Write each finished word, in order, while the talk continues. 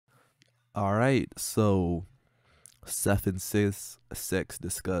All right, so Seth and Six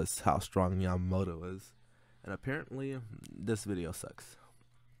discuss how strong Yamamoto is, and apparently this video sucks.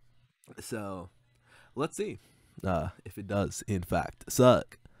 So let's see if it does in fact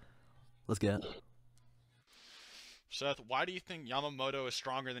suck. Let's get it. Seth, why do you think Yamamoto is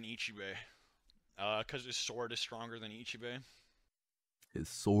stronger than ichebei? Because his sword is stronger than ichebei. His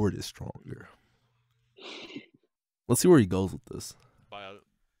sword is stronger. Let's see where he goes with this. By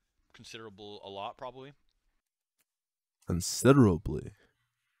a lot probably. Considerably,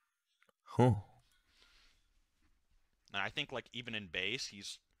 huh? And I think like even in base,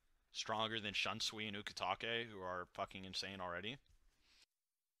 he's stronger than Shunsui and Ukitake, who are fucking insane already.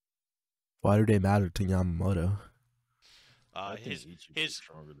 Why do they matter to Yamamoto? Uh, I think his Ichigo is his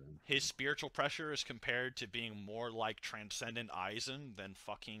stronger than his spiritual pressure is compared to being more like Transcendent Aizen than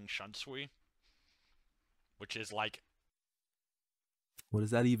fucking Shunsui, which is like What does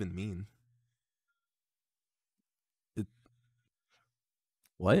that even mean? It,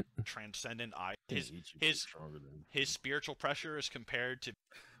 what? Transcendent I Aizen. think Ichigo is stronger than His spiritual pressure is compared to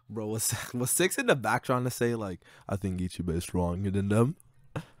Bro, was Six in the back trying to say like I think Ichibei is stronger than them?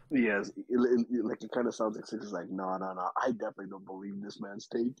 Yes, like it kind of sounds like Six is like, no, no, no. I definitely don't believe this man's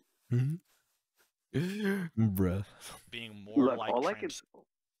take. Bruh. being more Look, like all I can,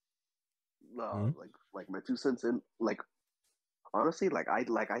 Hmm? like my 2 cents in, like honestly,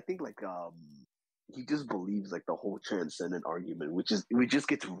 I think he just believes like the whole transcendent argument, which just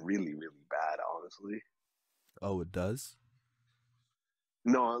gets really, really bad, honestly. Oh, it does?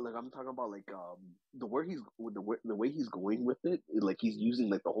 No, like I'm talking about like the way he's going with it, like he's using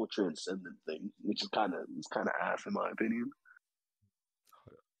like the whole transcendent thing, which is kind of ass in my opinion.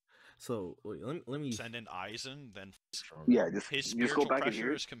 So wait, let me Transcendent Aizen than stronger Yeah, than his just go spiritual back and hear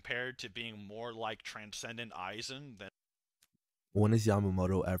pressure it. is compared to being more like Transcendent Aizen than when is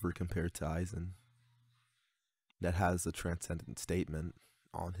Yamamoto ever compared to Aizen? That has a transcendent statement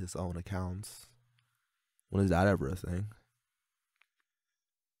on his own accounts. When is that ever a thing?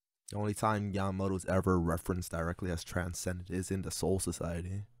 The only time Yamamoto's ever referenced directly as transcendent is in the Soul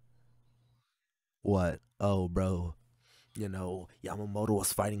Society. What? Oh, bro. You know, Yamamoto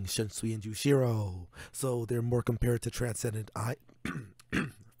was fighting Shinsui and Jushiro, so they're more compared to transcendent.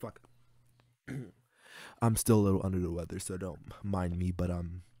 Fuck. I'm still a little under the weather, so don't mind me. But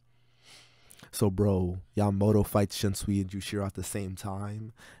so bro, Yamamoto fights Shinsui and Jushiro at the same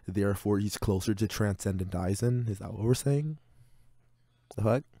time. Therefore, he's closer to transcendent Aizen. Is that what we're saying? The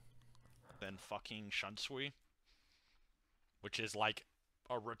fuck? than fucking Shunsui, which is like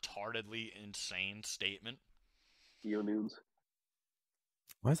a retardedly insane statement. Yo, Noons.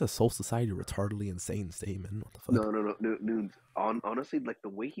 Why is a Soul Society retardedly insane statement? What the fuck? No, Noons. Honestly, like the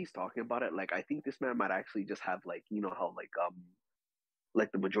way he's talking about it, like I think this man might actually just have like how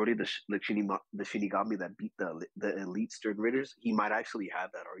like the majority of the Shinigami that beat the elite Stern Raiders, he might actually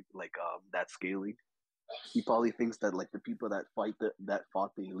have that that scaling. He probably thinks that like the people that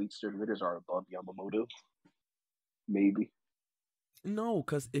fought the elite Stern Raiders are above Yamamoto. Maybe. No,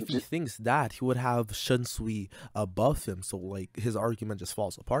 because if Which he is, thinks that, he would have Shunsui above him. So like his argument just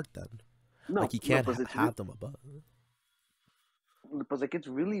falls apart then. Like he no, can't but it's have them above. but like it's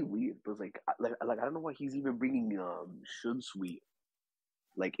really weird. But like I don't know why he's even bringing Shunsui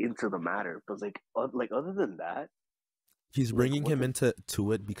like into the matter. But like other than that, He's like bringing what him the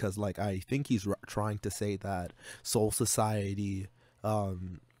into it because like I think he's trying to say that Soul Society,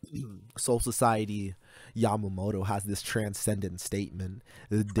 um, Soul Society, Yamamoto has this transcendent statement.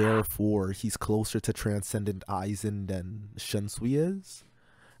 Therefore, he's closer to transcendent Aizen than Shunsui is,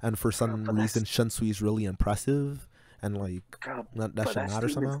 and for some but reason, Shunsui is really impressive, and like that but should that matter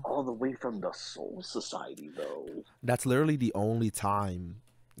statement's somehow. all the way from the Soul Society though. That's literally the only time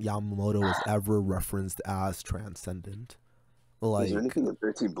Yamamoto is ever referenced as transcendent. Is there Like, anything in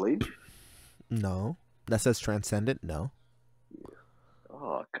 13 Blade? no. That says transcendent? No.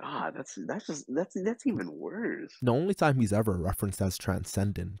 Oh God, that's even worse. The only time he's ever referenced as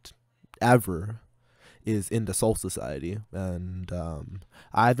transcendent, ever, is in the Soul Society. And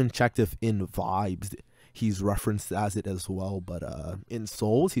I haven't checked if in Vibes he's referenced as it as well, but in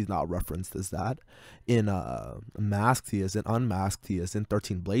Souls he's not referenced as that. In Masked he isn't, Unmasked he isn't,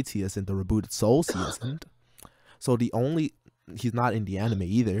 13 Blades he isn't, the rebooted Souls he isn't. So he's not in the anime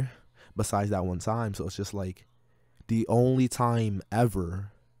either, besides that one time. So it's just like the only time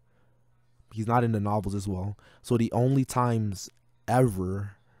ever. He's not in the novels as well. So the only times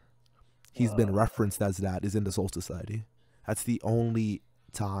ever he's been referenced as that is in the Soul Society. That's the only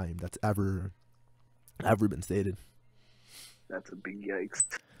time that's ever been stated. That's a big yikes.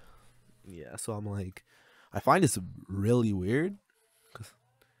 Yeah, so I'm like, I find this really weird.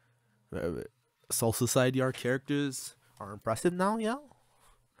 Soul Society art characters are impressive now, yo?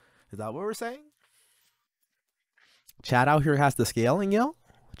 Is that what we're saying? Chad out here has the scaling, yo?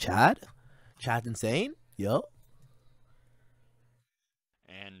 Chad? Chad's insane? Yo?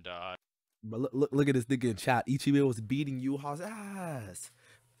 And But look at this nigga in chat. Ichibei was beating Yuha's ass.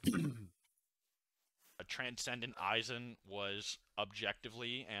 a Transcendent Aizen was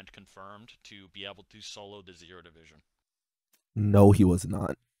objectively and confirmed to be able to solo the Zero Division. No, he was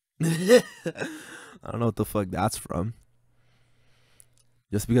not. I don't know what the fuck that's from.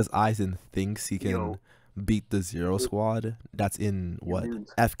 Just because Aizen thinks he can beat the Zero Squad, that's in what?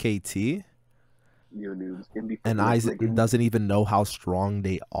 FKT? And Aizen doesn't even know how strong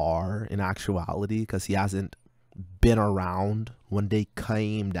they are in actuality because he hasn't been around when they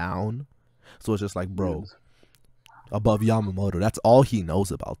came down. So it's just like, bro, above Yamamoto, that's all he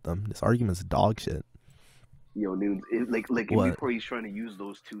knows about them. This argument's dog shit. Yo, Noons, before he's trying to use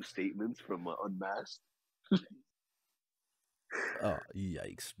those two statements from Unmasked. Oh,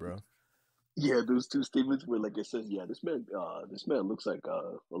 yikes, bro. Yeah, those two statements where, like, it says, yeah, this man looks like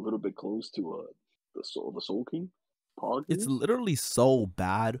a little bit close to the Soul King. It's literally so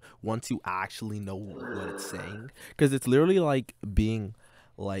bad once you actually know what it's saying, because it's literally like being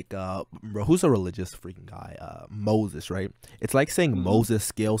like bro, who's a religious freaking guy? Moses, right? It's like saying Moses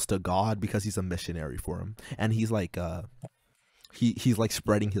scales to God because he's a missionary for him, and he's like he's like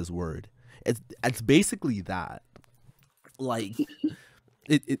spreading his word. It's basically that. Like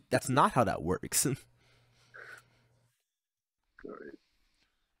it that's not how that works.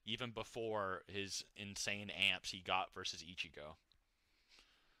 Even before his insane amps he got versus Ichigo.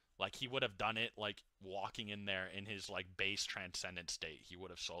 Like, he would have done it, like, walking in there in his, like, base transcendent state. He would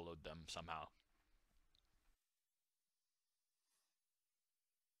have soloed them somehow.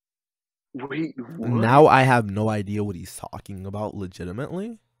 Wait, what? Now I have no idea what he's talking about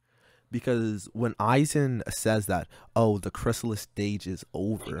legitimately. Because when Aizen says that, oh, the chrysalis stage is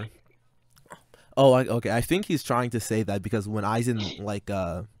over. Oh, okay. I think he's trying to say that because when Aizen,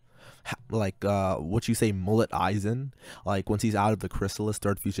 what you say, mullet Aizen, like once he's out of the chrysalis,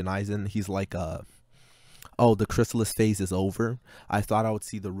 third fusion Aizen, he's like, oh, the chrysalis phase is over. I thought I would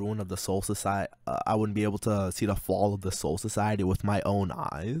see the ruin of the Soul Society. I wouldn't be able to see the fall of the Soul Society with my own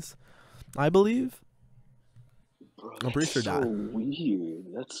eyes, I believe. Bro, I'm pretty sure that. Weird.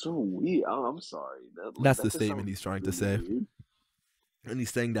 That's so weird. I'm sorry. That's the statement he's trying to say. Weird. And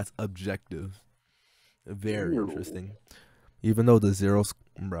he's saying that's objective. Very interesting. Even though the Zero...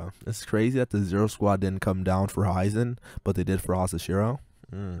 Bro, it's crazy that the Zero Squad didn't come down for Aizen, but they did for Asashiro.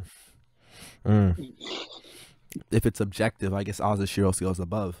 If it's objective, I guess Asashiro scales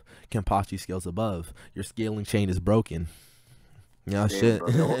above. Kenpachi scales above. Your scaling chain is broken. Yeah, shit.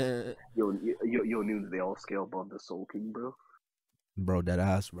 Bro, yo, Noons, they all scale above the Soul King, bro. Bro, dead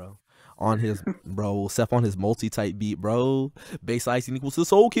ass, bro. On his, bro, Seth on his multi-type beat, bro. Base Aizen equals the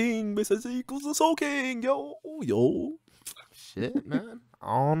Soul King. Base Aizen equals the Soul King. Yo. Shit, man.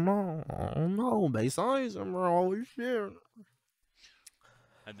 I don't know. Base Aizen, bro. Shit.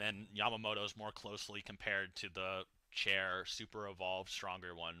 And then Yamamoto's more closely compared to the chair, super evolved,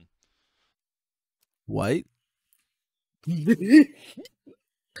 stronger one. What? That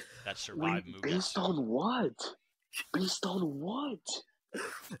survived Mugetsu. Based on what? Based on what?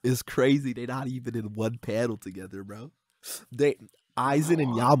 It's crazy. They're not even in one panel together, bro. Aizen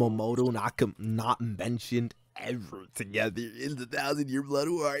and Yamamoto not mentioned ever together in the 1,000-Year Blood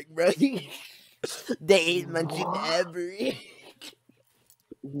War, bro. They ain't mentioned ever.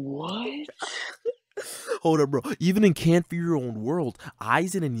 What? Hold up, bro. Even in Can't Fear Your Own World,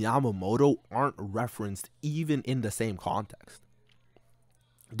 Aizen and Yamamoto aren't referenced even in the same context.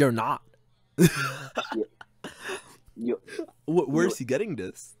 They're not. Where's he getting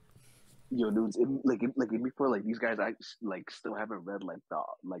this? Yo, dudes, before these guys still haven't read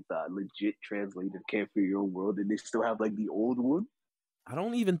the legit translated Can't Fear Your Own World, and they still have the old one. I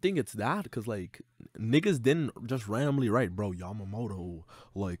don't even think it's that, because niggas didn't just randomly write, bro, Yamamoto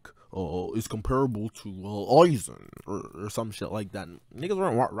is comparable to Aizen or some shit like that. Niggas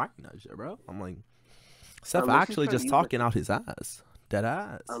weren't writing that shit, bro. I'm like, Seth actually just talking out his ass. Dead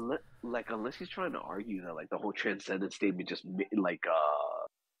ass. Unless he's trying to argue that the whole transcendent statement just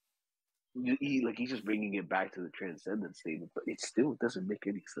he's just bringing it back to the transcendent statement, but it still doesn't make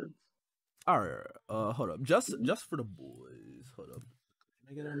any sense. All right, hold up, just for the boys. Hold up, can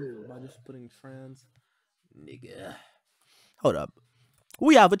I get on by just putting trans, nigga? Hold up,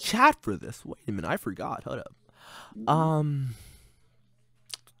 we have a chat for this. Wait a minute, I forgot. Hold up,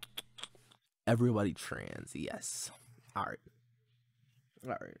 everybody trans, yes. All right.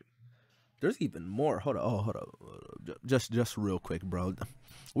 There's even more. Hold on. Oh, hold on. Just real quick, bro.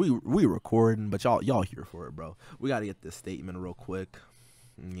 We recording, but y'all here for it, bro. We gotta get this statement real quick.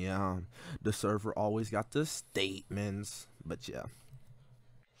 Yeah, the server always got the statements, but yeah.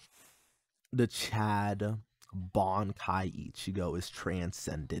 The Chad Bonkai Ichigo is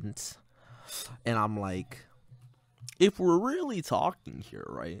transcendent, and I'm like, if we're really talking here,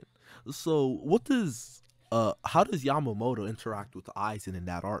 right? So what does how does Yamamoto interact with Aizen in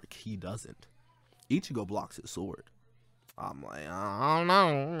that arc? He doesn't. Ichigo blocks his sword. I'm like, I don't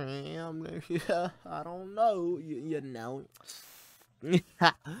know. Yeah, I don't know. You know.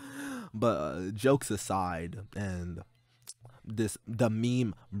 But jokes aside, and the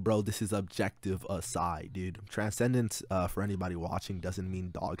meme, bro. This is objective aside, dude. Transcendence, for anybody watching, doesn't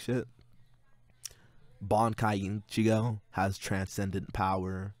mean dog shit. Bonkai Ichigo has transcendent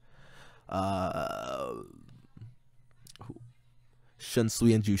power.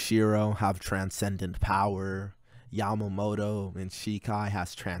 Shunsui and Jushiro have transcendent power. Yamamoto and Shikai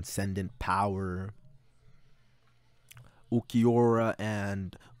has transcendent power. Ukiura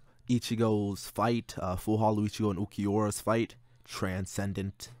and Ichigo's fight, Full Hollow Ichigo and Ukiura's fight,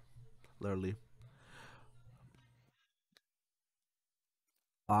 transcendent, literally.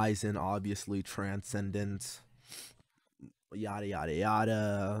 Aizen, obviously transcendent. Yada yada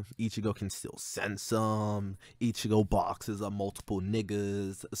yada. Ichigo can still sense them. Ichigo boxes up multiple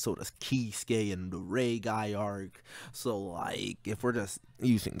niggas. So does Kisuke and the Ray Guy arc. So like, if we're just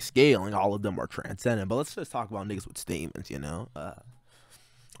using scaling, all of them are transcendent. But let's just talk about niggas with statements, you know.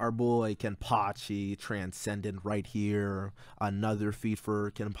 Our boy Kenpachi, transcendent right here. Another feat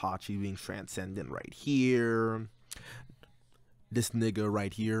for Kenpachi being transcendent right here. This nigga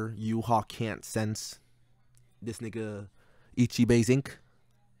right here, Yuha can't sense. This nigga ichebei's ink.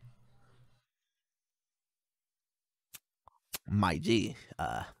 My G.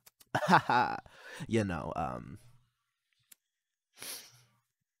 You know,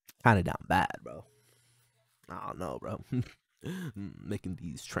 kinda down bad, bro. I don't know, bro. Making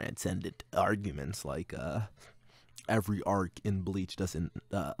these transcendent arguments like every arc in Bleach doesn't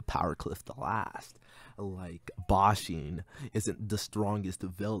power cliff the last. Like Bashin isn't the strongest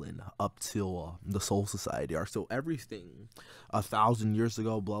villain up till the Soul Society arc. So everything 1,000 years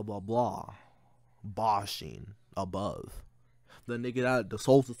ago, blah blah blah, Bashin above. The nigga that the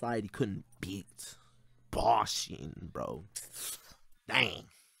Soul Society couldn't beat. Bashin, bro. Dang.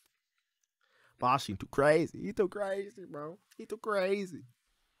 Bashin too crazy. He too crazy, bro. He too crazy.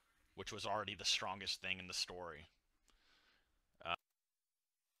 Which was already the strongest thing in the story.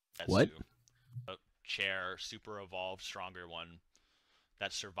 What? A chair, super evolved, stronger one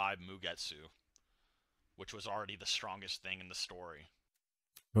that survived Mugetsu, which was already the strongest thing in the story.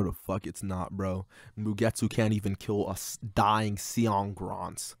 No, the fuck it's not, bro. Mugetsu can't even kill a dying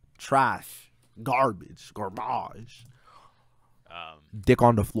Seongrons. Trash. Garbage. Garbage. Dick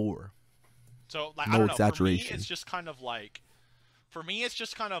on the floor. So, like, No I don't know. exaggeration. For me, it's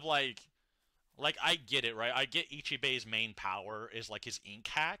just kind of like... Like, I get it, right? I get Ichibei's main power is, like, his ink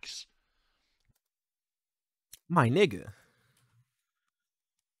hacks. My nigga.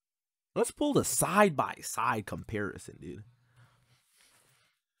 Let's pull the side-by-side comparison, dude.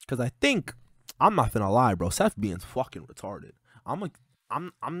 Because I think, I'm not finna lie, bro. Seth being fucking retarded. I'm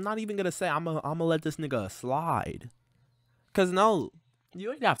not even gonna say I'm gonna let this nigga slide. Because no,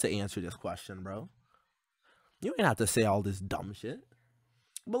 you ain't have to answer this question, bro. You ain't have to say all this dumb shit.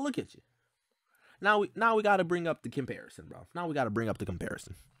 But look at you. Now we gotta bring up the comparison, bro. Now we gotta bring up the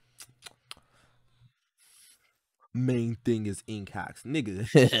comparison. Main thing is ink hacks.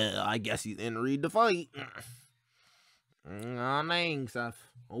 Nigga, I guess you didn't read the fight. Nah, dang, Seth.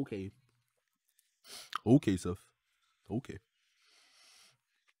 Okay. Okay, Seth. Okay.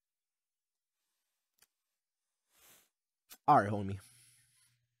 Alright, homie.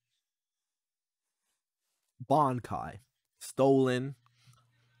 Bonkai. Stolen.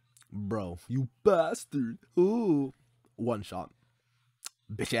 Bro, you bastard. Ooh. One shot.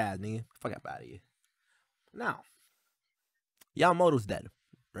 Bitch ass nigga. Fuck out of here. Now. Yamamoto's dead.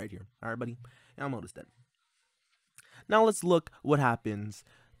 Right here. Alright, buddy. Yamamoto's dead. Now let's look what happens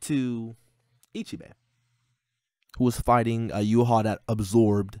to Ichibei, who was fighting a Yuha that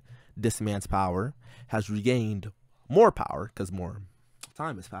absorbed this man's power, has regained more power because more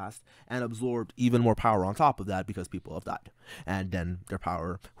time has passed, and absorbed even more power on top of that because people have died. And then their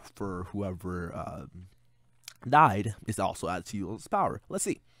power for whoever died is also added to Yuha's power. Let's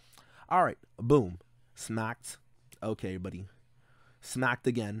see. All right, boom. Smacked. Okay, buddy. Smacked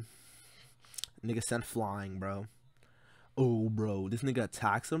again. Nigga sent flying, bro. Oh, bro. This nigga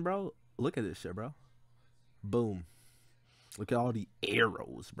attacks him, bro. Look at this shit, bro. Boom. Look at all the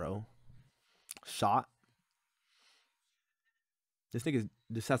arrows, bro. Shot. This nigga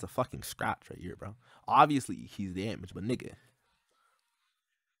just has a fucking scratch right here, bro. Obviously, he's damaged, but nigga.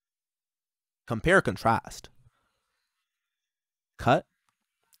 Compare contrast. Cut.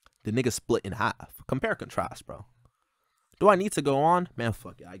 The nigga split in half. Compare contrast, bro. Do I need to go on? Man,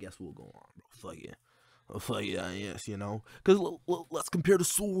 fuck it. I guess we'll go on, bro. Fuck it. Fuck yeah, yes, you know. Because let's compare the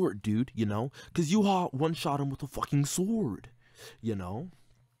sword, dude, you know. Because you one-shot him with a fucking sword, you know.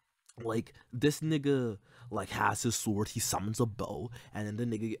 Like, this nigga, like, has his sword. He summons a bow. And then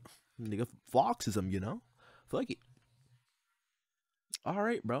the nigga foxes him, you know. Fuck it. All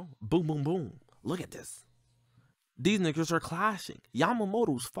right, bro. Boom, boom, boom. Look at this. These niggas are clashing.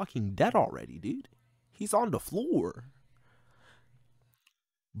 Yamamoto's fucking dead already, dude. He's on the floor.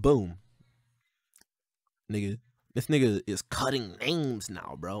 Boom. Nigga. This nigga is cutting names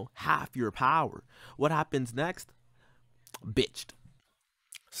now, bro. Half your power. What happens next? Bitched.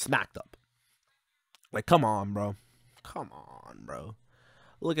 Smacked up. Like, come on, bro. Come on, bro.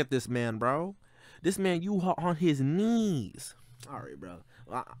 Look at this man, bro. This man, you are on his knees. All right, bro.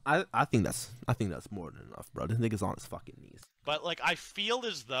 I think that's more than enough, bro. This nigga's on his fucking knees. But like, I feel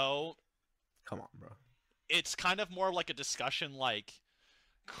as though, come on, bro. It's kind of more like a discussion. Like,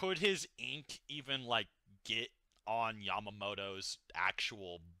 could his ink even like get on Yamamoto's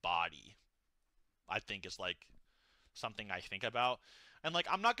actual body? I think is like something I think about. And like,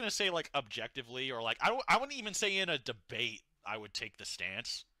 I'm not gonna say like objectively or like I wouldn't even say in a debate I would take the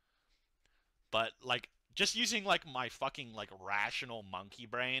stance. But like, just using like my fucking like rational monkey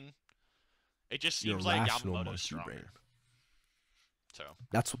brain, it just seems like Yamamoto's stronger. Brain. So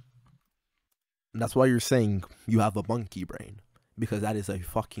that's why you're saying you have a monkey brain, because that is a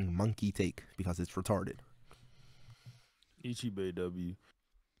fucking monkey take, because it's retarded. Ichebei W.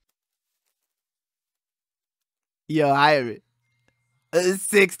 Yo, Iron.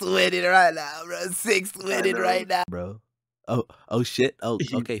 6th winning right now, bro. 6th winning right now, bro. Oh shit. Oh,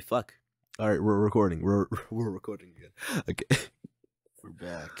 okay. Fuck. All right, we're recording. We're recording again. Okay, we're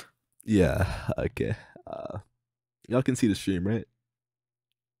back. Yeah. Okay. Y'all can see the stream, right?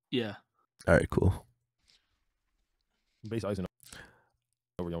 Yeah. All right. Cool. Base Aizen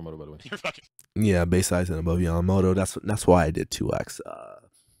over Yamamoto, by the way. You're fucking. Yeah, base Aizen above Yamamoto. That's why I did 2x.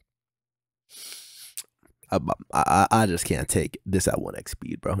 I just can't take this at 1x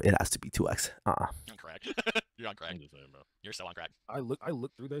speed, bro. It has to be 2x. On crack. You're on crack. I'm just saying, bro. You're so on crack. I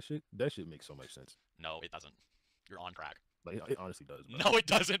looked through that shit. That shit makes so much sense. No, it doesn't. You're on crack. Like, it honestly does, bro. No, it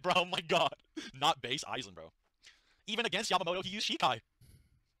doesn't, bro. Oh my god. Not base Aizen, bro. Even against Yamamoto, he used Shikai.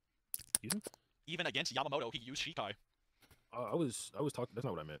 Excuse me? Even against Yamamoto, he used Shikai. I was talking. That's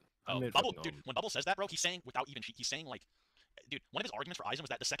not what I meant. Oh, I meant Bubble, fucking, dude. When Bubble says that, bro, he's saying without even he's saying like, dude. One of his arguments for Aizen was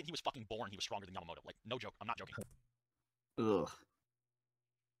that the second he was fucking born, he was stronger than Yamamoto. Like, no joke. I'm not joking. Ugh.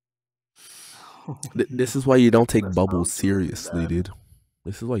 This is why you don't take Bubble seriously, dude.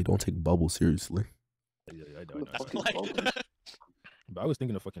 This is why you don't take Bubble seriously. Yeah, I know. But I was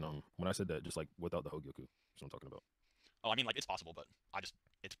thinking of fucking when I said that, just like without the Hogyoku. That's what I'm talking about. Oh, I mean, like, it's possible, but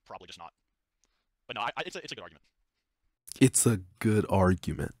it's probably just not. But no, it's a good argument. It's a good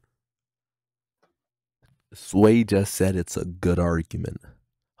argument. Sway just said it's a good argument.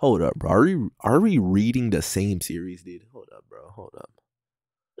 Hold up, bro. Are we reading the same series, dude? Hold up, bro.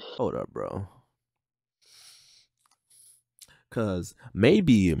 Hold up, bro. Cause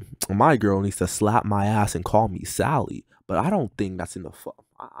maybe my girl needs to slap my ass and call me Sally, but I don't think that's in the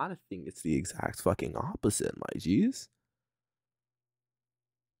I think it's the exact fucking opposite, my G's.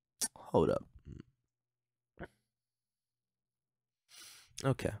 Hold up.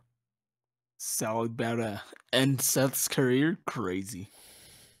 Okay. Sally about to end Seth's career? Crazy.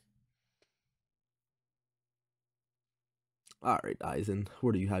 All right, Aizen,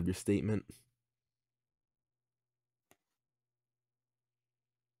 where do you have your statement?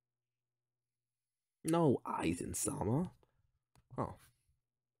 No, Aizen-sama. Oh.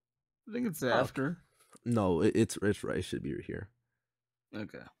 I think it's after. No, it's right. It should be right here.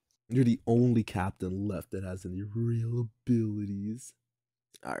 Okay. You're the only captain left that has any real abilities.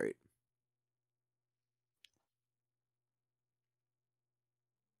 All right.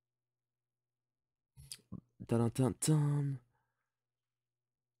 Dun dun dun.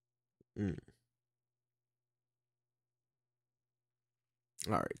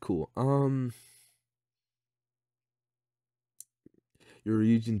 All right, cool. Your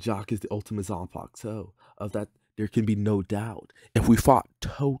Ryujin Jock is the ultimate Zanpakuto. Of that, there can be no doubt. If we fought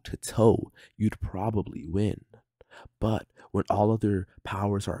toe to toe, you'd probably win. But when all other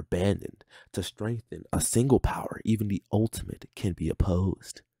powers are abandoned, to strengthen a single power, even the ultimate can be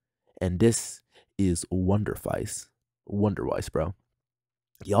opposed. And this is Wonderweiss, bro.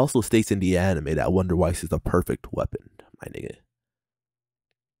 He also states in the anime that Wonder Weiss is the perfect weapon, my nigga.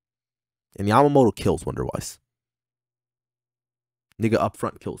 And Yamamoto kills Wonder Weiss. Nigga up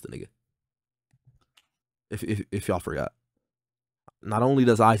front kills the nigga. If y'all forgot. Not only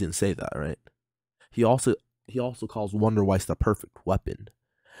does Aizen say that, right? He also calls Wonder Weiss the perfect weapon.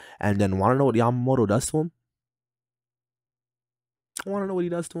 And then wanna know what Yamamoto does to him? Wanna know what he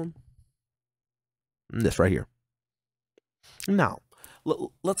does to him? This right here. Now,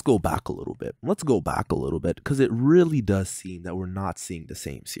 let's go back a little bit. Because it really does seem that we're not seeing the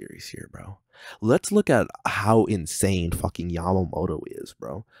same series here, bro. Let's look at how insane fucking Yamamoto is,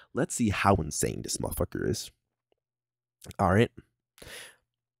 bro. Let's see how insane this motherfucker is. All right.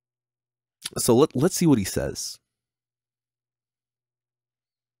 So let's see what he says.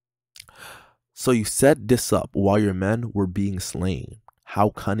 So you set this up while your men were being slain. How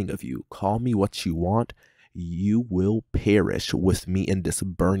cunning of you. Call me what you want. You will perish with me in this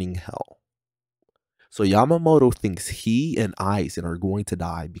burning hell. So Yamamoto thinks he and Aizen are going to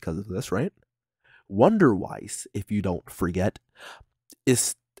die because of this, right? Wonder Weiss, if you don't forget,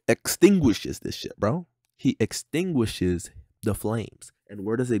 extinguishes this shit, bro. He extinguishes the flames. And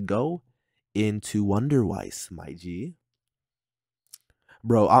where does it go? Into Wonder Weiss, my G.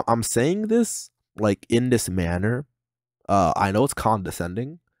 Bro, I'm saying this like in this manner. I know it's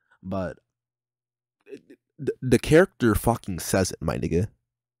condescending, but the character fucking says it, my nigga.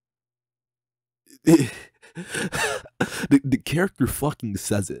 The character fucking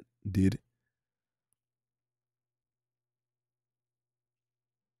says it, dude.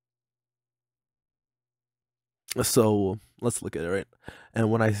 So let's look at it, right? And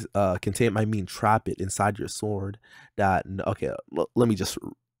when I contain, I mean trap it inside your sword. That okay? Let me just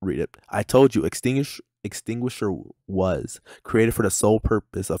read it. I told you, extinguisher was created for the sole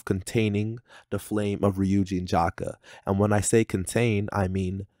purpose of containing the flame of Ryuji and Jaka. And when I say contain, I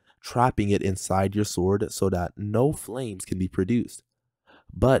mean trapping it inside your sword so that no flames can be produced.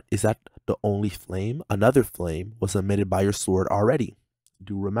 But is that the only flame? Another flame was emitted by your sword already.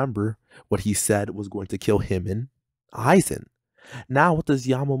 Do remember what he said was going to kill him and Aizen. Now what does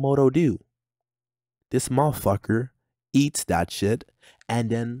Yamamoto do? This motherfucker eats that shit, and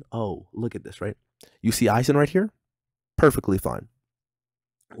then, oh, look at this, right? You see Aizen right here? Perfectly fine.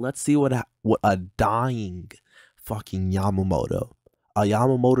 Let's see what a dying fucking Yamamoto, a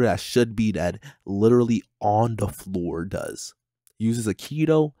Yamamoto that should be dead, literally on the floor does. Uses a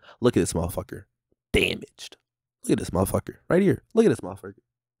keto. Look at this motherfucker. Damaged. Look at this motherfucker. Right here. Look at this motherfucker.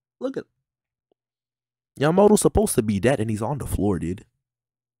 Look at Yamamoto's supposed to be dead and he's on the floor, dude.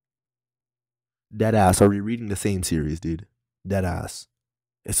 Dead ass. Are we reading the same series, dude? Dead ass.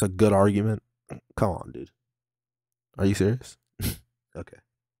 It's a good argument. Come on, dude. Are you serious? Okay.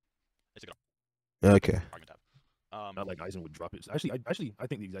 It's a good Okay. argument to have. Not like Aizen would drop it. I think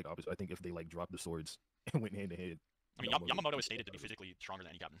the exact opposite. I think if they like dropped the swords and went hand to hand. I mean, Yamamoto is stated to be physically stronger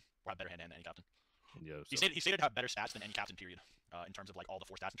than any captain, or have better hand than any captain. Yeah. He stated to have better stats than any captain, period. In terms of like all the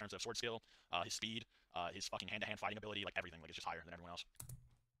 4 stats, in terms of sword skill, his speed, his fucking hand-to-hand fighting ability, like everything. Like it's just higher than everyone else.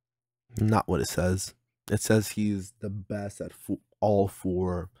 Not what it says. It says he's the best at all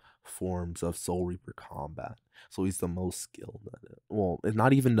 4 forms of Soul Reaper combat. So he's the most skilled at it. Well, it's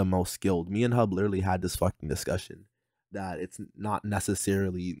not even the most skilled. Me and Hub literally had this fucking discussion that it's not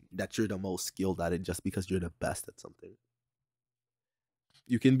necessarily that you're the most skilled at it just because you're the best at something.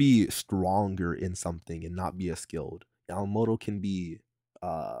 You can be stronger in something and not be as skilled. Yamamoto can be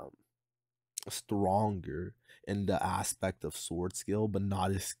stronger in the aspect of sword skill, but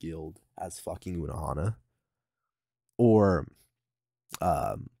not as skilled as fucking Unohana. Or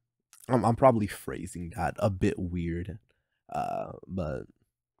I'm probably phrasing that a bit weird. But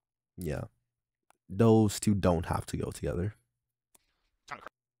yeah. Those two don't have to go together.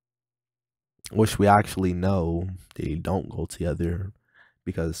 Which we actually know they don't go together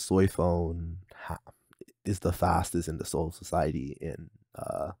because Soifone is the fastest in the Soul Society in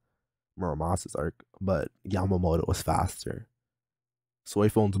Muramasa's arc, but Yamamoto is faster.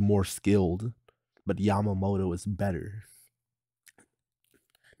 Soifone's more skilled, but Yamamoto is better.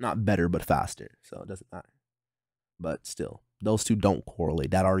 Not better, but faster, so it doesn't matter. But still, those two don't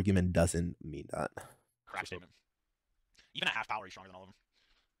correlate. That argument doesn't mean that. Correct statement. Even at half power, he's stronger than all of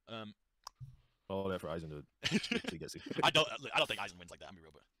them. All that for Aizen to get sick. I don't think Aizen wins like that. I'm be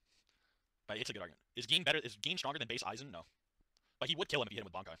real, but it's a good argument. Is Geen better? Is Geen stronger than base Aizen? No, but he would kill him if he hit him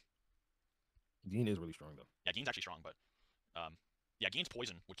with Bankai. Geen is really strong though. Yeah, Geen's actually strong, but yeah, Geen's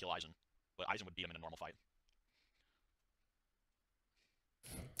poison would kill Aizen, but Aizen would beat him in a normal fight.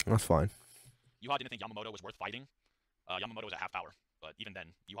 That's fine. Yuha didn't think Yamamoto was worth fighting. Yamamoto was at half power, but even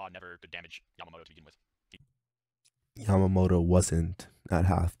then, Yuha never could damage Yamamoto to begin with. Yamamoto wasn't at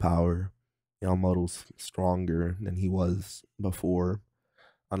half power. Yamamoto's stronger than he was before,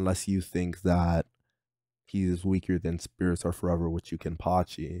 unless you think that he is weaker than Spirits Are Forever, which you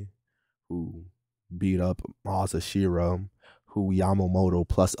Kenpachi, who beat up Masashiro, who Yamamoto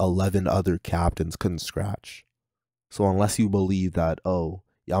plus 11 other captains couldn't scratch. So unless you believe that, oh,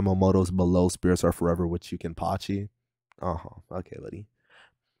 Yamamoto's below Spirits Are Forever, which you Kenpachi, okay, buddy.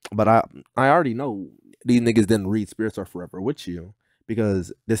 But I already know these niggas didn't read Spirits Are Forever with you,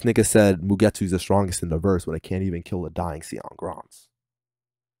 because this nigga said Mugetsu's the strongest in the verse, but I can't even kill a dying Sion Grants.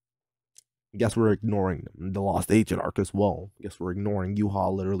 Guess we're ignoring the Lost Agent arc as well. Guess we're ignoring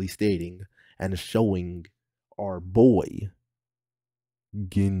Yuha literally stating and showing our boy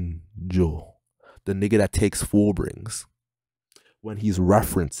Ginjo, the nigga that takes full brings, when he's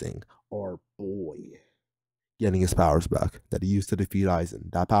referencing our boy getting his powers back that he used to defeat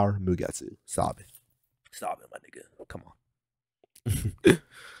Aizen. That power, Mugetsu. Stop it. Stop it, my nigga. Come on.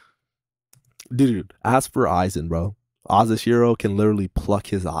 Dude, as for Aizen, bro, Azashiro can literally pluck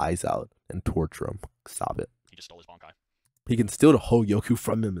his eyes out and torture him. Stop it. He just stole his Bankai. He can steal the Hogyoku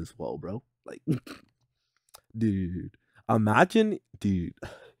from him as well, bro. Like, dude, imagine,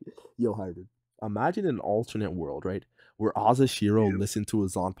 yo, Hybrid, imagine an alternate world, right, where Azashiro listened to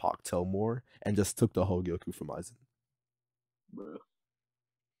his Zanpakuto tell more and just took the Hogyoku from Aizen. Bro.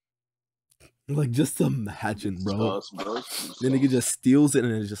 Like, just imagine, bro. Bro. The nigga just steals it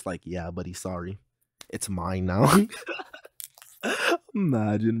and it's just like, yeah, buddy, sorry. It's mine now.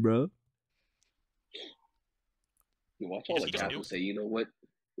 Imagine, bro. You watch all the captains say, you know what?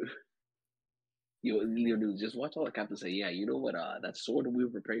 You just watch all the captains say, yeah, you know what? That sword we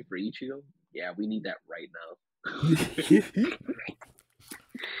were preparing for Ichigo, yeah, we need that right now.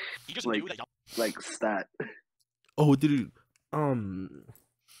 He just knew that like stat. Oh, dude.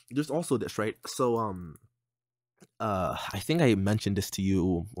 There's also this, right? So, I think I mentioned this to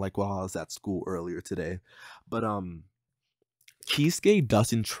you like while I was at school earlier today, but Kisuke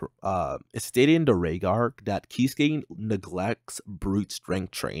doesn't. It's stated in the Rega arc that Kisuke neglects brute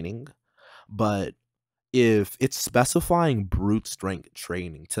strength training, but if it's specifying brute strength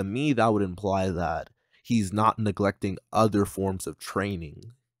training, to me that would imply that he's not neglecting other forms of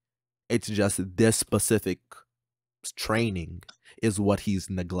training. It's just this specific training is what he's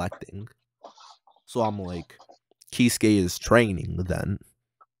neglecting. So I'm like, Kisuke is training then.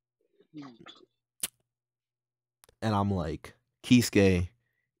 And I'm like, Kisuke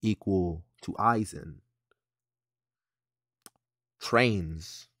equal to Aizen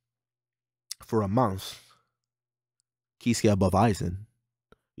trains for a month. Kisuke above Aizen.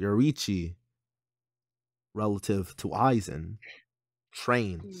 Yorichi relative to Aizen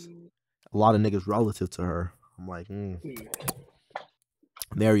trains. A lot of niggas relative to her. I'm like,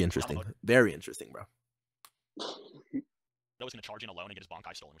 very interesting. Very interesting, bro. That was gonna charge in alone and get his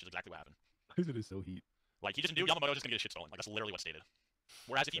Bankai stolen, which is exactly what happened. Aizen is so heat. Like, he just knew Yamamoto was just gonna get his shit stolen. Like, that's literally what's stated.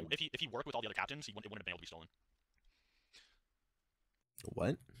 Whereas if he worked with all the other captains, it wouldn't have been able to be stolen.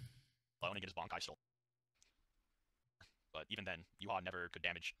 What? Alone and get his Bankai stolen. But even then, Yuha never could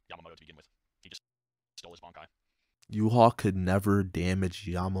damage Yamamoto to begin with. He just stole his Bankai. Yuha could never damage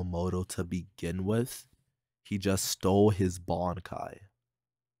Yamamoto to begin with. He just stole his Bankai.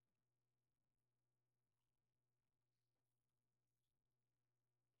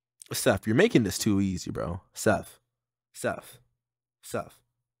 Seth, you're making this too easy, bro. Seth. Come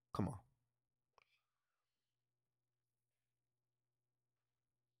on.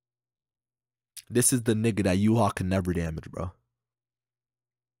 This is the nigga that Yuha can never damage, bro.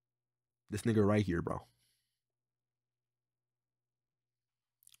 This nigga right here, bro.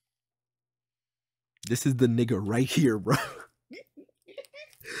 This is the nigga right here, bro.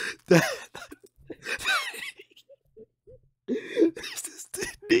 This is the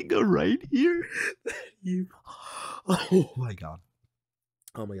nigga right here that you. Oh my god.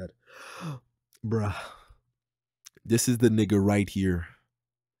 Oh my god. Bruh. This is the nigga right here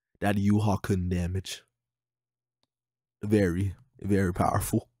that Yuha couldn't damage. Very, very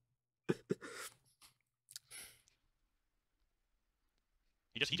powerful.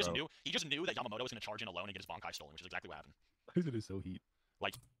 He just knew that Yamamoto was gonna charge in alone and get his Bankai stolen, which is exactly what happened. Aizen is so heat.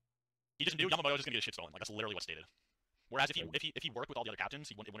 Like, he just knew Yamamoto was just gonna get his shit stolen. Like, that's literally what's stated. Whereas if he worked with all the other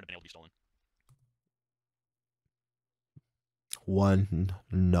captains, it wouldn't have been able to be stolen. 1,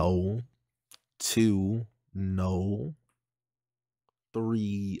 no. 2, no.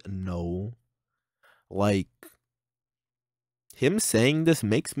 3, no. Like, him saying this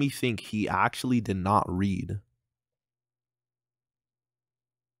makes me think he actually did not read.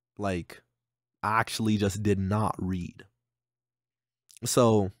 Like, actually just did not read.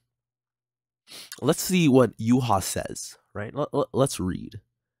 So, Let's see what Yuha says, right? Let's read.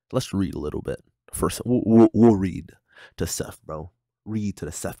 Let's read a little bit. First, we'll read to Seth, bro. Read to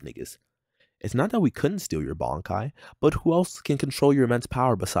the Seth niggas. It's not that we couldn't steal your Bankai, but who else can control your immense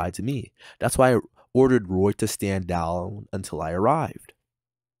power besides me? That's why I ordered Roy to stand down until I arrived.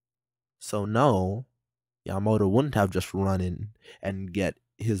 So no, Yamamoto wouldn't have just run in and get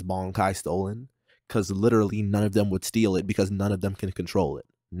his Bankai stolen, because literally none of them would steal it because none of them can control it.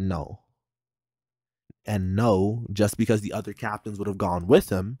 No. And no, just because the other captains would have gone with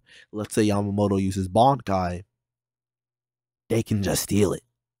him, let's say Yamamoto uses Bankai, they can just steal it.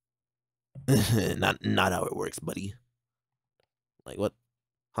 not how it works, buddy. Like what?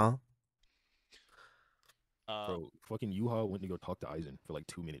 Huh? Bro, fucking Yuha went to go talk to Aizen for like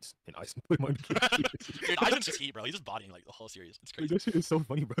 2 minutes, and Aizen put him on. Dude, Aizen's just heat, bro. He's just bodying like the whole series. It's Like, crazy. that shit is so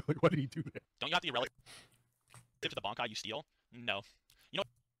funny, bro. Like, why did he do that? Don't you have to be relative to the Bankai you steal? No. You know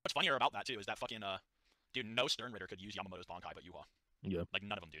what's funnier about that too is that fucking dude, no Stern Ritter could use Yamamoto's Bankai but Yuha. Yeah. Like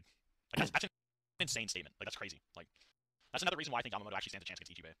none of them, dude. Like that's an insane statement. Like that's crazy. Like that's another reason why I think Yamamoto actually stands a chance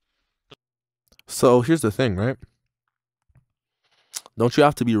against ichebei. So here's the thing, right? Don't you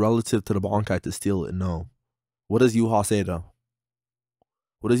have to be relative to the Bankai to steal it? No. What does Yuha say though?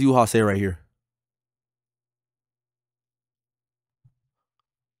 What does Yuha say right here?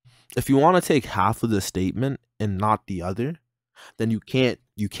 If you want to take half of the statement and not the other, then you can't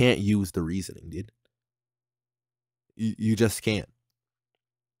use the reasoning, dude. You just can't.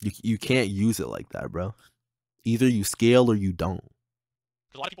 You can't use it like that, bro. Either you scale or you don't.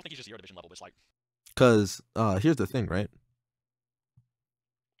 Because a lot of people think he's just 0 division level, but it's like. Because here's the thing, right?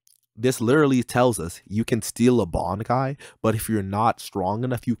 This literally tells us you can steal a Bankai, but if you're not strong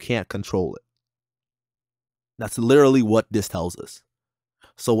enough, you can't control it. That's literally what this tells us.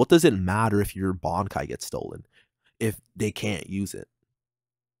 So what does it matter if your Bankai gets stolen if they can't use it?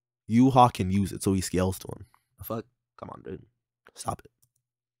 Yuha can use it, so he scales to him. The fuck? Come on, dude. Stop it.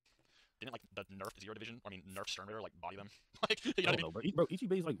 Didn't like the nerf 0 division? I mean, nerf Stern Ritter like body them. Like, you know I what I don't mean? know, bro.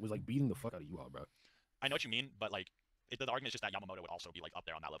 Ichibei was like beating the fuck out of Yuha, bro. I know what you mean, but like, the argument is just that Yamamoto would also be like up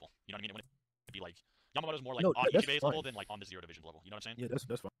there on that level. You know what I mean? It wouldn't be like Yamamoto's more like No, on that's ichebei's fine. level than like on the 0 division level. You know what I'm saying? Yeah, that's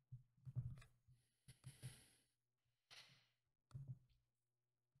fine.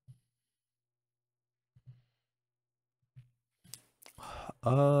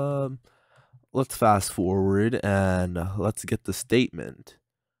 Let's fast forward and let's get the statement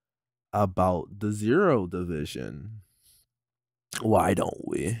about the 0 division. Why don't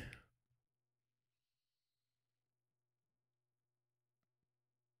we?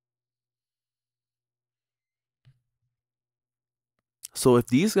 So if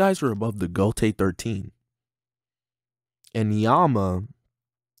these guys are above the Gote 13 and Yama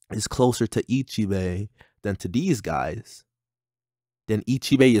is closer to Ichibei than to these guys, then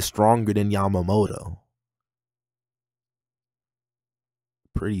Ichibei is stronger than Yamamoto.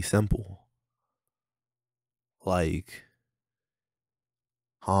 Pretty simple. Like,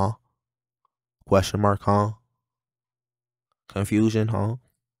 huh? Question mark, huh? Confusion, huh?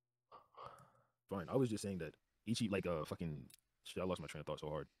 Fine. I was just saying that like fucking shit. I lost my train of thought so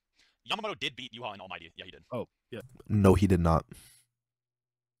hard. Yamamoto did beat Yuha in Almighty. Yeah, he did. Oh yeah. No, he did not.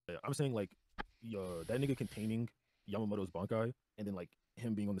 Yeah, I'm saying like, that nigga containing Yamamoto's Bankai and then like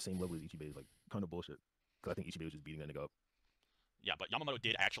him being on the same level as Ichibei is like kind of bullshit. Because I think Ichibei was just beating that nigga up. Yeah, but Yamamoto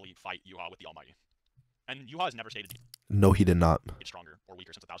did actually fight Yuha with the Almighty. And Yuha has never stated No, he did not. he's stronger or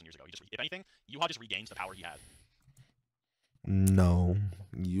weaker since 1,000 years ago. He just, if anything, Yuha just regains the power he had. No,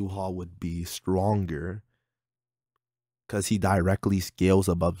 Yuha would be stronger because he directly scales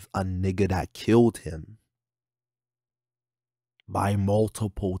above a nigga that killed him by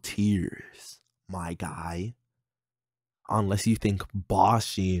multiple tiers, my guy. Unless you think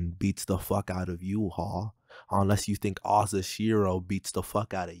Bashin beats the fuck out of Yuha. Unless you think Azashiro beats the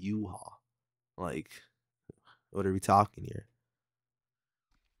fuck out of Yuha. Like, what are we talking here?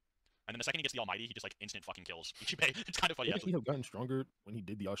 And then the second he gets the Almighty, he just like instant fucking kills ichebei. It's kind of funny Didn't he actually. have gotten stronger when he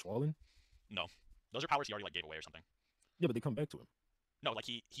did the Ashwallen? No, those are powers he already like gave away or something. Yeah, but they come back to him. No, like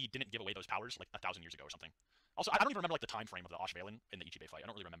he didn't give away those powers like 1,000 years ago or something. Also, I don't even remember like the time frame of the Ashvalen in the ichebei fight. I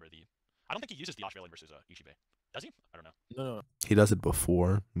don't really remember the. I don't think he uses the Ashvalen versus ichebei. Does he? I don't know. No. He does it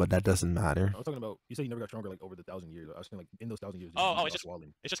before, but that doesn't matter. I was talking about. You said he never got stronger like over the 1,000 years. I was saying like in those 1,000 years. Oh, it's just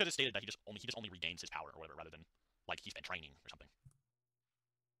Ashwallen. it's just because it stated that he just only regains his power or whatever rather than like he's been training or something.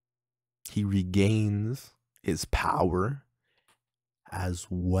 He regains his power as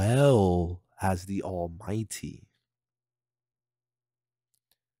well as the Almighty.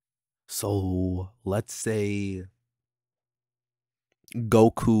 So let's say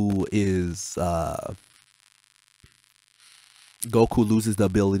Goku is Goku loses the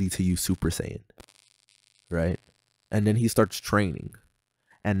ability to use Super Saiyan, right? And then he starts training,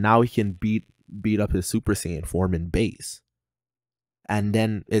 and now he can beat up his Super Saiyan form in base. And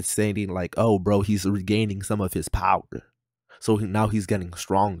then it's saying like, oh, bro, he's regaining some of his power, so now he's getting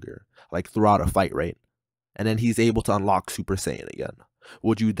stronger, like throughout a fight, right? And then he's able to unlock Super Saiyan again.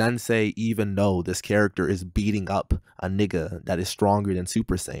 Would you then say, even though this character is beating up a nigga that is stronger than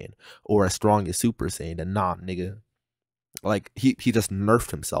Super Saiyan, or as strong as Super Saiyan, then nah, nigga, like he just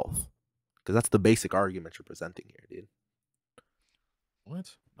nerfed himself? Because that's the basic argument you're presenting here, dude.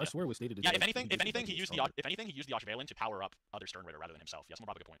 What? I swear it was stated. Yeah, if anything, he used the Ichebei to power up other Stern Ritter rather than himself. Yeah, someone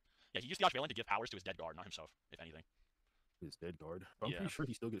brought up a good point. Yeah, he used the Ichebei to give powers to his dead guard, not himself. If anything. His dead guard. But I'm Yeah. pretty sure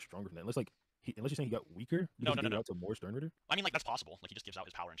he still gets stronger from that. Unless unless you're saying he got weaker. No. Out to more Stern Ritter. I mean, like that's possible. Like he just gives out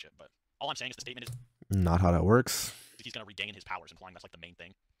his power and shit. But all I'm saying is the statement is Not how that works. he's gonna regain his powers, implying that's like the main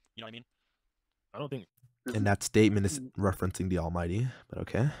thing. You know what I mean? I don't think. And that statement is referencing the Almighty, but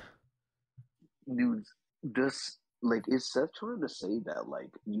okay. Dude, this like is Seth trying to say that like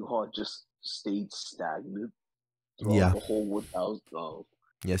U-Haul just stayed stagnant throughout Yeah. the whole 1,000? Oh,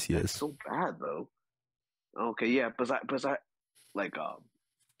 Yes, he that's is. so bad though. Okay, yeah, but I like I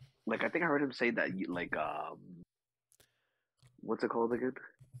think I heard him say that what's it called again?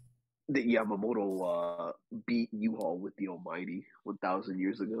 That Yamamoto beat U-Haul with the Almighty 1,000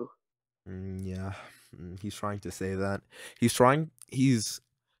 years ago. Yeah, he's trying to say that.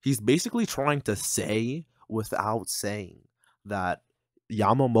 He's basically trying to say without saying that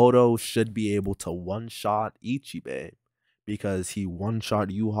Yamamoto should be able to one-shot Ichibei because he one-shot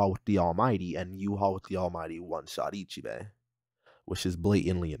Yuha with the Almighty, and Yuha with the Almighty one-shot Ichibei, which is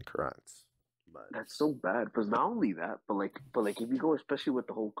blatantly incorrect. But That's so bad. Because not only that, but if you go, especially with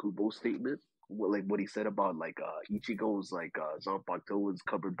the whole Kubo statement, what he said about Ichigo's Zanpakuto is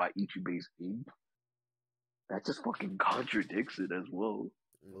covered by Ichibei's ink, that just fucking contradicts it as well.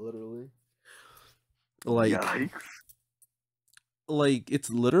 literally, Yikes. like it's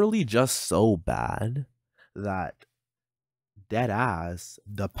literally just so bad that dead ass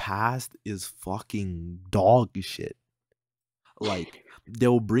the past is fucking dog shit. Like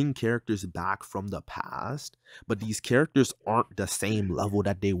they'll bring characters back from the past, but these characters aren't the same level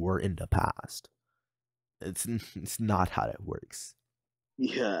that they were in the past. It's not how that works.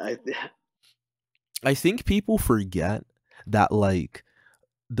 Yeah, I think people forget that like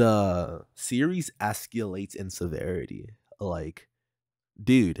the series escalates in severity. Like,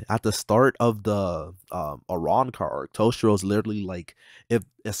 dude, at the start of the Aranka arc, Toshiro's literally like, if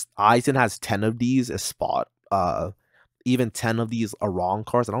Aizen has 10 of these, a spot, even 10 of these Aran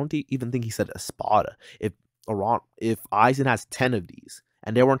cards, I don't even think he said Espada. If Aizen has 10 of these,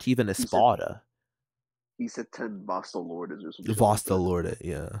 and they weren't even Espada. He said 10 Vasta Lordas or something. Vasta Lorda,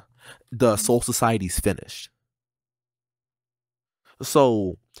 yeah. The Soul Society's finished.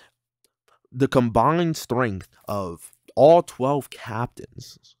 So, the combined strength of all 12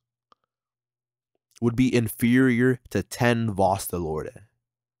 captains would be inferior to 10 Vasta Lorda.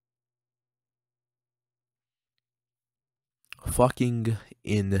 Fucking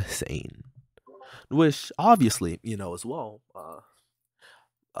insane. Which obviously, as well,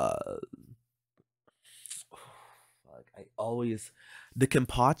 I always, the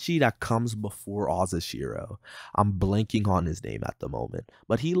Kenpachi that comes before Azashiro, I'm blanking on his name at the moment,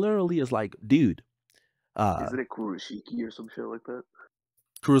 but he literally is like, dude, isn't it Kuroshiki or some shit like that?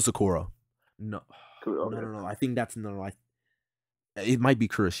 Kurosakura. No. Okay. No. I think that's it might be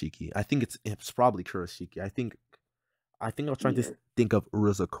Kuroshiki. I think it's probably Kuroshiki. I think I was trying to think of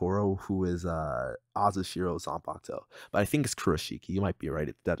Uruzakuro, who is Azashiro Zanpakuto, but I think it's Kuroshiki. You might be right.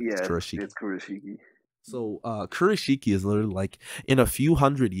 It's Kuroshiki. It's Kuroshiki. So Kuroshiki is literally like, in a few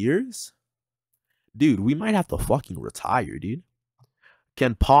hundred years, dude, we might have to fucking retire, dude.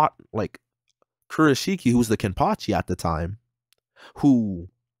 Kuroshiki, who's the Kenpachi at the time, who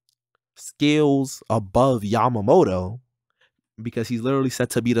scales above Yamamoto because he's literally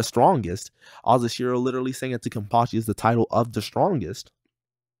said to be the strongest. Azashiro literally saying it to Kenpachi is the title of the strongest.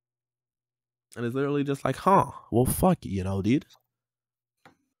 And it's literally just like, well, fuck it, dude.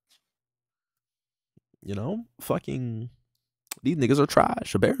 Fucking, these niggas are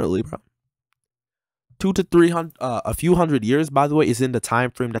trash, apparently, bro. 200 to 300, a few hundred years, by the way, is in the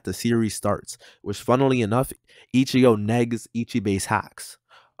time frame that the series starts, which, funnily enough, Ichigo negs Ichibei's hacks.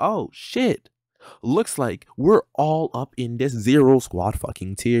 Oh, shit. Looks like we're all up in this Zero Squad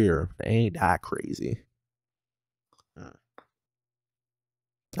fucking tier. Ain't that crazy?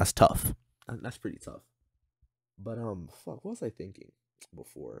 That's tough. That's pretty tough. But, fuck, what was I thinking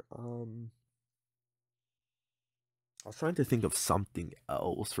before? I was trying to think of something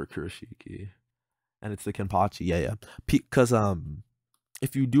else for Kuroshiki. And it's the Kenpachi. Yeah. Because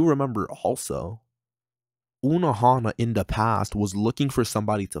if you do remember also, Unohana in the past was looking for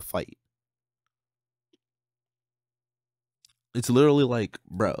somebody to fight. It's literally like,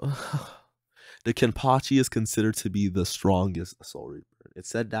 bro, the Kenpachi is considered to be the strongest Soul Reaper. It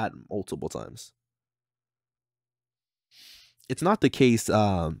said that multiple times. It's not the case,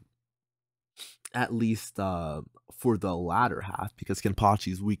 at least for the latter half, because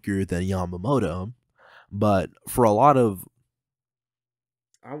Kenpachi is weaker than Yamamoto. But for a lot of,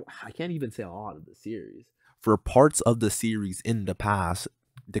 I can't even say a lot of the series. For parts of the series in the past,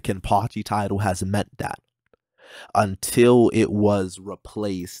 the Kenpachi title has meant that. Until it was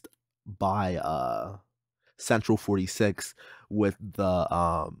replaced by Central 46 with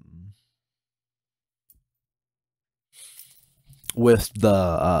the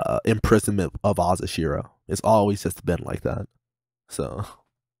imprisonment of Azashiro. It's always just been like that. So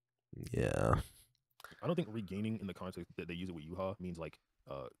yeah. I don't think regaining in the context that they use it with Yuha means like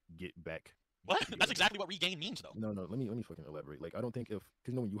get back. What? That's exactly what regain means, though. No, let me fucking elaborate. Like I don't think because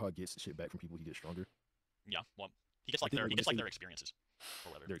when Yuha gets shit back from people, he gets stronger. Yeah, well, he gets like their experiences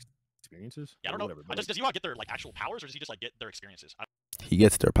or whatever. Their experiences? Yeah, I don't know. Whatever, Does Yuha get their like actual powers, or does he just like get their experiences? He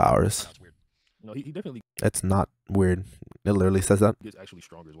gets their powers. That's weird. No, he definitely. That's not weird. It literally says that. Gets actually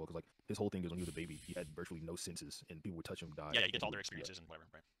stronger as well because like his whole thing is when he was a baby, he had virtually no senses, and people would touch him, die. Yeah, he gets all their experiences and whatever,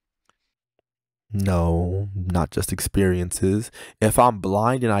 right? No, not just experiences. If I'm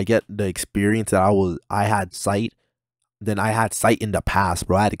blind and I get the experience that I had sight, then I had sight in the past,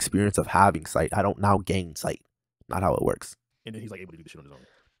 bro. I had experience of having sight. I don't now gain sight. Not how it works. And then he's like able to do the shit on his own.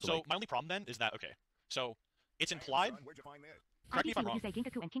 So like, my only problem then is that so it's implied. Correct me if I'm wrong. Well, you're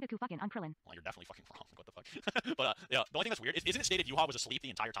definitely fucking wrong. What the fuck? But yeah, the only thing that's weird is, isn't it stated Yuha was asleep the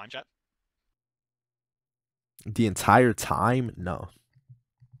entire time, chat? The entire time? No.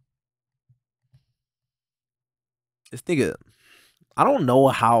 This nigga, I don't know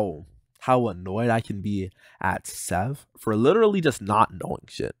how annoyed I can be at Seth for literally just not knowing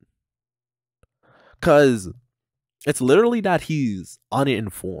shit. Cause it's literally that he's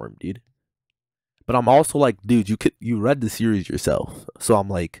uninformed, dude. But I'm also like, dude, you read the series yourself, so I'm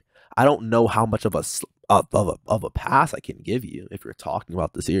like, I don't know how much of a pass I can give you if you're talking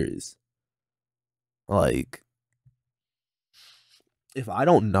about the series. Like, if I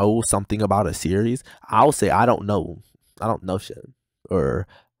don't know something about a series, I'll say I don't know shit. Or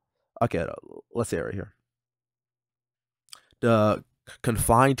okay, let's say it right here. The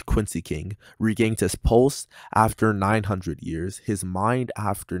confined Quincy King regains his pulse after 900 years, his mind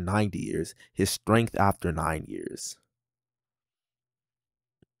after 90 years, his strength after 9 years.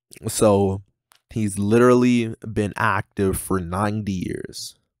 So he's literally been active for 90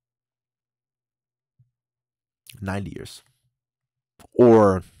 years. 90 years.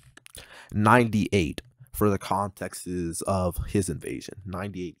 Or 98 for the contexts of his invasion.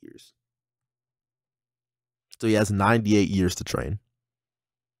 98 years. So he has 98 years to train.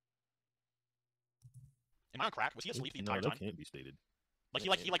 Am I on crack? Was he asleep the entire time? That can't be stated. Like he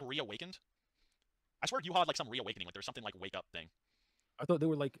reawakened? I swear Yuha had like some reawakening, like there's something like wake up thing. I thought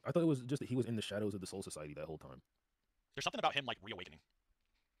it was just that he was in the shadows of the Soul Society that whole time. There's something about him like reawakening.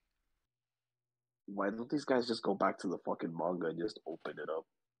 Why don't these guys just go back to the fucking manga and just open it up?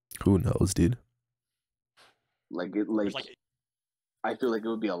 Who knows, dude? I feel like it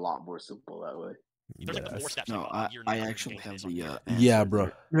would be a lot more simple that way. There's like the 4 steps. No, I actually have the yeah,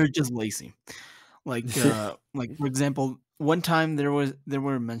 bro. They're just lazy. Like like for example, one time they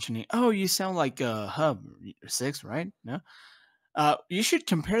were mentioning, oh, you sound like Hub 6, right? No, you should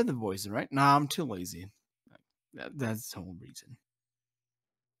compare the voices, right? Nah, I'm too lazy. That's the whole reason.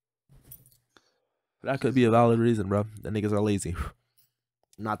 That could be a valid reason, bro. The niggas are lazy.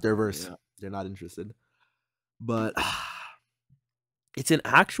 Not their verse. Yeah. They're not interested. But it's an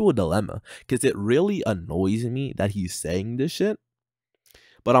actual dilemma because it really annoys me that he's saying this shit.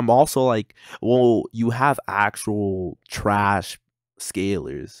 But I'm also like, well, you have actual trash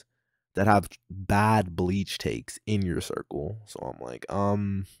scalers that have bad bleach takes in your circle. So I'm like, I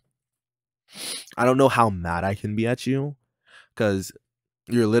don't know how mad I can be at you because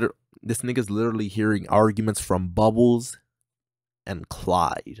this nigga's literally hearing arguments from Bubbles and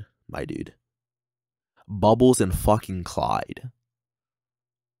Clyde, my dude. Bubbles and fucking Clyde.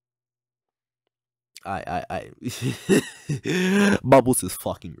 Bubbles is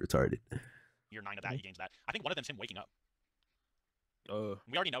fucking retarded. Year 9 of that, he gains that. I think one of them's him waking up.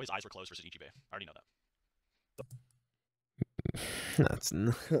 We already know his eyes were closed versus ichebei. I already know that.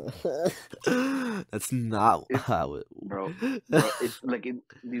 That's not how it. Bro, it's like you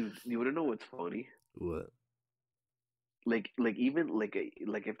want to know what's funny? What? even like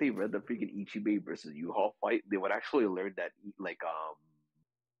if they read the freaking Ichibei versus U-Haul fight, they would actually learn that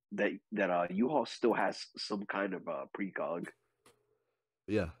U-Haul still has some kind of precog.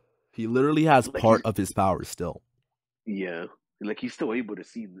 Yeah, he literally has Like part of his power still. yeah, like he's still able to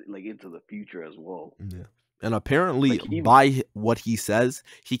see like into the future as well. Yeah, and apparently Like he, by what he says,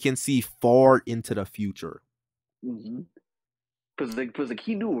 he can see far into the future. Because like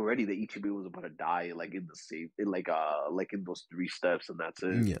he knew already that Ichibei was about to die, like in the same, like in those 3 steps, and that's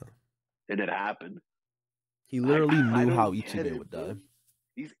it. Yeah, And it happened. he literally I knew don't how get Ichibei it, would bro. die.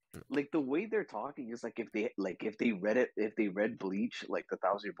 These like the way they're talking is like if they read it, if they read Bleach, like the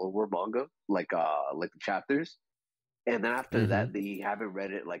Thousand Year Blood War manga, like the chapters, and then after that they haven't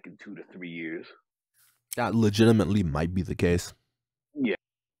read it like in 2 to 3 years. That legitimately might be the case. Yeah.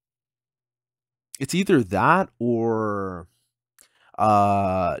 It's either that or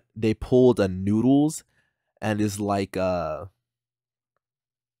they pulled a Noodles and is like I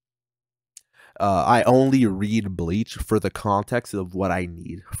only read Bleach for the context of what I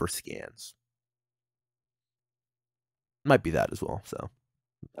need for scans. Might be that as well. So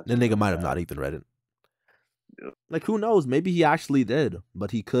the nigga might have not even read it. Yeah. Like, who knows? Maybe he actually did,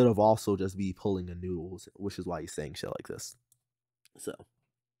 but he could have also just be pulling a Noodles, which is why he's saying shit like this. So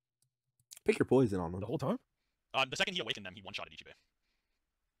pick your poison on him. The whole time? The second he awakened them, he one-shotted Ichibei.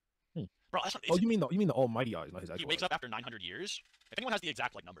 Bro, that's not, Oh, you mean the Almighty Eyes, not his actual he wakes eyes. up after 900 years. If anyone has the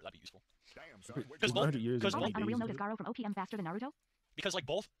exact like number, that'd be useful. Damn, son. Because 900 years is because how many both- On a real days note, is is it? Garo from OPM faster than Naruto? because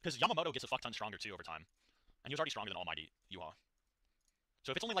Yamamoto gets a fuck ton stronger too over time, and he was already stronger than Almighty Yuha.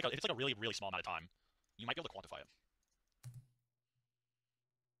 So if it's only like a really really small amount of time, you might be able to quantify it.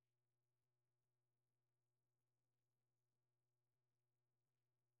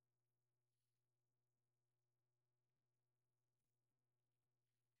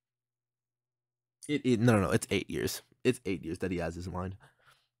 No, it's 8 years. It's 8 years that he has his mind.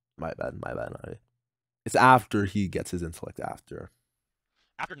 My bad. It's after he gets his intellect. After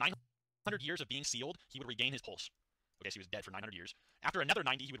 900 years of being sealed, he would regain his pulse. Okay, so he was dead for 900 years. After another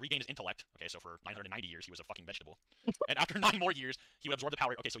 90, he would regain his intellect. Okay, so for 990 years, he was a fucking vegetable. And after 9 more years, he would absorb the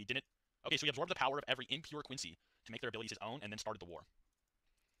power. Okay, so he didn't. Okay, so he absorbed the power of every impure Quincy to make their abilities his own, and then started the war.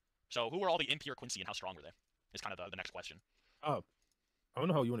 So who were all the impure Quincy, and how strong were they? Is kind of the next question. I don't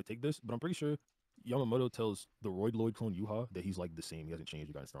know how you want to take this, but I'm pretty sure Yamamoto tells the Roid Lloyd clone Yuha that he's like the same. He hasn't changed.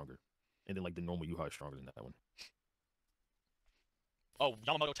 He gotten stronger. And then like the normal Yuha is stronger than that one. Oh,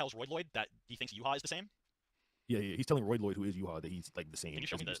 Yamamoto tells Royd Lloyd that he thinks Yuha is the same? Yeah, he's telling Roid Lloyd, who is Yuha, that he's like the same. Can you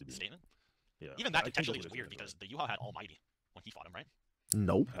show as me he the used to be. statement? Yeah. Even I that think contextually that's is what it weird is, because the Yuha had Almighty when he fought him, right?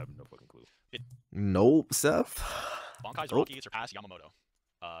 nope, I have no fucking clue. nope, Seth. Bankai's Nope. Rocky surpassed Yamamoto.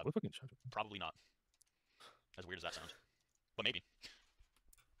 What fucking shot? Probably not. As weird as that sounds. But maybe.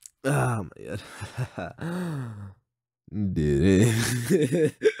 Oh my god. Did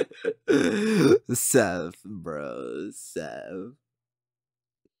it. Seth, bro. Seth.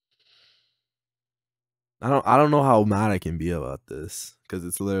 I don't know how mad I can be about this. Because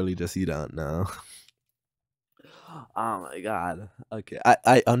it's literally just you don't know. Oh my god. Okay.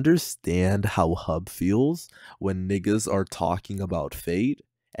 I understand how Hub feels when niggas are talking about fate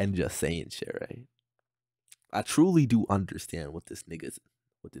and just saying shit, right? I truly do understand what this nigga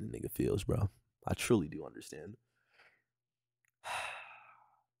feels, bro. I truly do understand.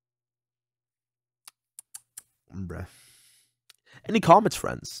 Bruh. Any comments,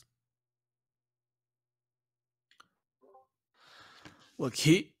 friends? Look,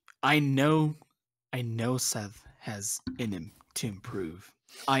 I know Seth has in him to improve.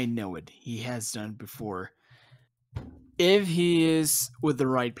 I know it. He has done it before. If he is with the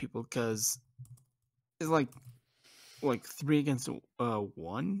right people, because it's like 3 against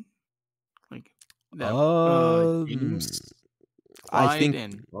 1, like that. James, I Clyde, think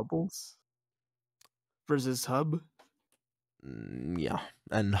and Bubbles versus Hub. yeah,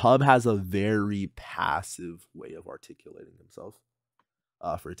 and Hub has a very passive way of articulating himself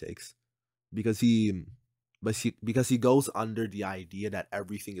for takes because he goes under the idea that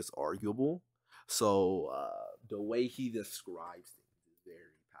everything is arguable. So the way he describes things is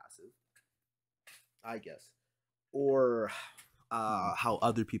very passive, I guess, or how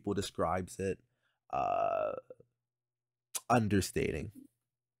other people describes it, understating.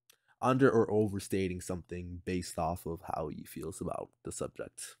 Under or overstating something based off of how he feels about the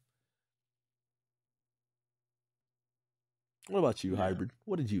subject. What about you, Yeah. Hybrid?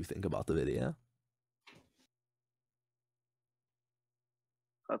 What did you think about the video?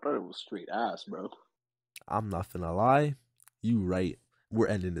 I thought it was straight ass, bro. I'm not gonna lie. You right. We're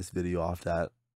ending this video off that.